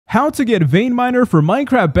How to get Veinminer for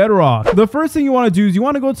Minecraft Bedrock. The first thing you want to do is you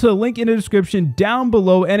want to go to the link in the description down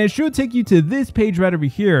below, and it should take you to this page right over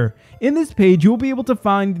here. In this page, you'll be able to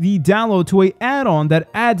find the download to a add-on that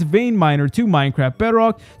adds Veinminer to Minecraft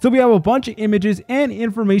Bedrock. So we have a bunch of images and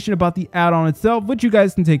information about the add-on itself, which you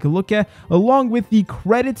guys can take a look at, along with the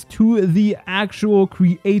credits to the actual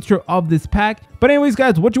creator of this pack. But anyways,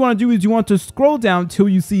 guys, what you want to do is you want to scroll down till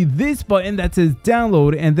you see this button that says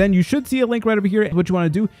download, and then you should see a link right over here. What you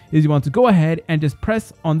want to do is you want to go ahead and just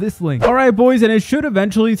press on this link. All right, boys, and it should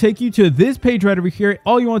eventually take you to this page right over here.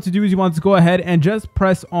 All you want to do is you want to go ahead and just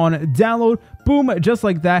press on download. Boom, just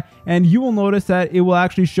like that, and you will notice that it will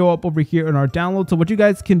actually show up over here in our download. So what you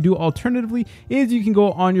guys can do alternatively is you can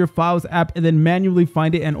go on your files app and then manually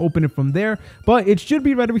find it and open it from there, but it should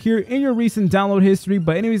be right over here in your recent download history.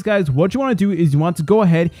 But anyways, guys, what you want to do is you want to go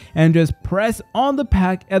ahead and just press on the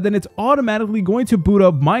pack, and then it's automatically going to boot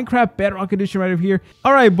up Minecraft Bedrock Edition right over here.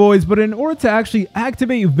 All right, boys, but in order to actually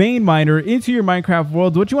activate Veinminer into your Minecraft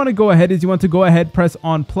world, what you want to go ahead is you want to go ahead, press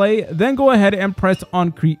on play, then go ahead and press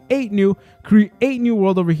on create new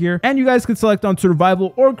world over here, and you guys can select on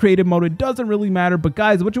survival or creative mode. It doesn't really matter. But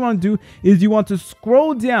guys, what you want to do is you want to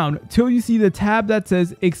scroll down till you see the tab that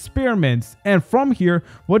says experiments, and from here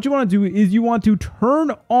what you want to do is you want to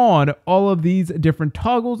turn on all of these different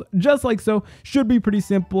toggles, just like so. Should be pretty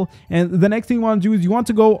simple. And the next thing you want to do is you want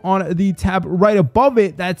to go on the tab right above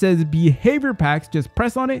it that says behavior packs. Just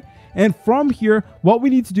press on it, and from here what we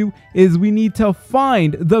need to do is we need to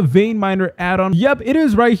find the Veinminer add-on. Yep, it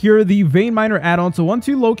is right here, the Veinminer add-on. So once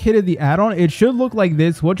you located the add-on, it should look like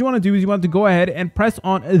this. What you want to do is you want to go ahead and press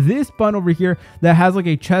on this button over here that has like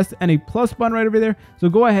a chest and a plus button right over there. So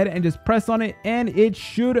go ahead and just press on it, and it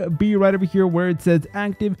should be right over here where it says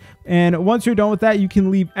active. And once you're done with that, you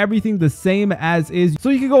can leave everything the same as is. So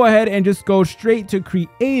you can go ahead and just go straight to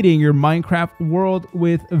creating your Minecraft world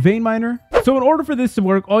with Veinminer. So in order for this to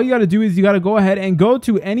work, all you got to do is you got to go ahead and go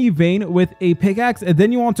to any vein with a pickaxe, and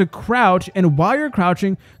then you want to crouch, and while you're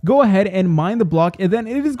crouching, go ahead and mine the block, and then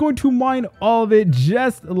it is going to mine all of it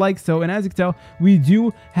just like so. And as you can tell, we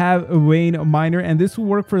do have a Veinminer, and this will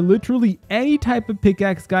work for literally any type of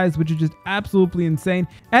pickaxe, guys, which is just absolutely insane.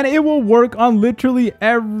 And it will work on literally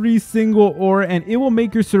every single ore, and it will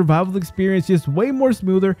make your survival experience just way more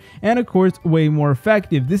smoother and of course way more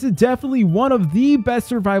effective. This is definitely one of the best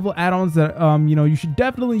survival add-ons that you should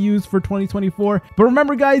definitely use for 2024. But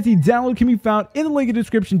remember, guys, the download can be found in the link in the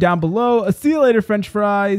description down below. See you later, French fries.